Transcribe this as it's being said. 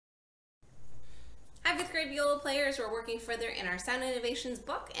grade viola players, we're working further in our Sound Innovations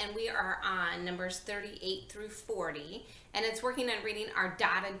book, and we are on numbers 38 through 40, and it's working on reading our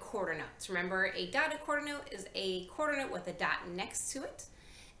dotted quarter notes. Remember, a dotted quarter note is a quarter note with a dot next to it,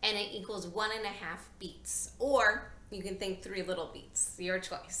 and it equals 1.5 beats, or you can think 3 little beats, your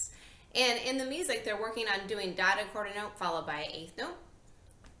choice. And in the music, they're working on doing dotted quarter note followed by an eighth note.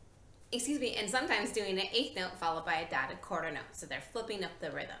 And sometimes doing an eighth note followed by a dotted quarter note. So they're flipping up the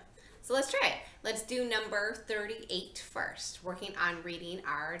rhythm. So let's try it. Let's do number 38 first, working on reading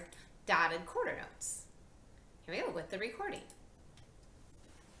our dotted quarter notes. Here we go with the recording.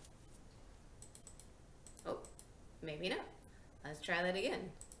 Oh, maybe not. Let's try that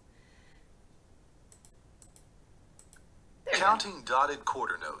again. Counting dotted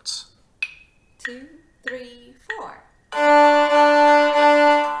quarter notes. 2, 3, 4.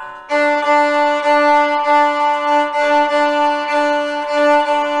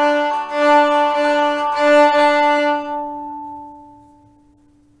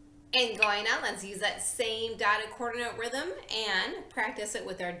 And going on, let's use that same dotted quarter note rhythm and practice it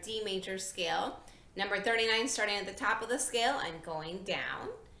with our D major scale. Number 39 starting at the top of the scale and going down.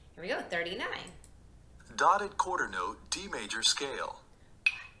 Here we go, 39. Dotted quarter note, D major scale.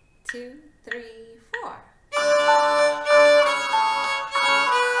 2, 3, 4.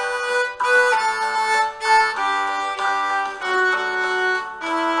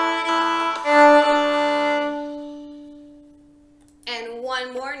 And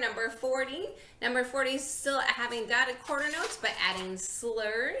one more, number 40. Number 40 is still having dotted quarter notes, but adding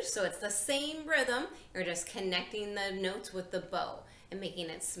slurs. So it's the same rhythm. You're just connecting the notes with the bow and making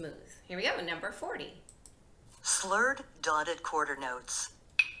it smooth. Here we go, number 40. Slurred dotted quarter notes.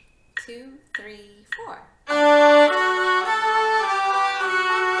 2, 3, 4.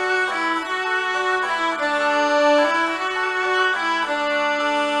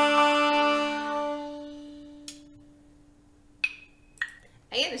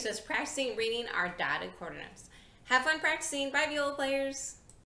 Again, it's just practicing reading our dotted quarter notes. Have fun practicing. Bye, viola players.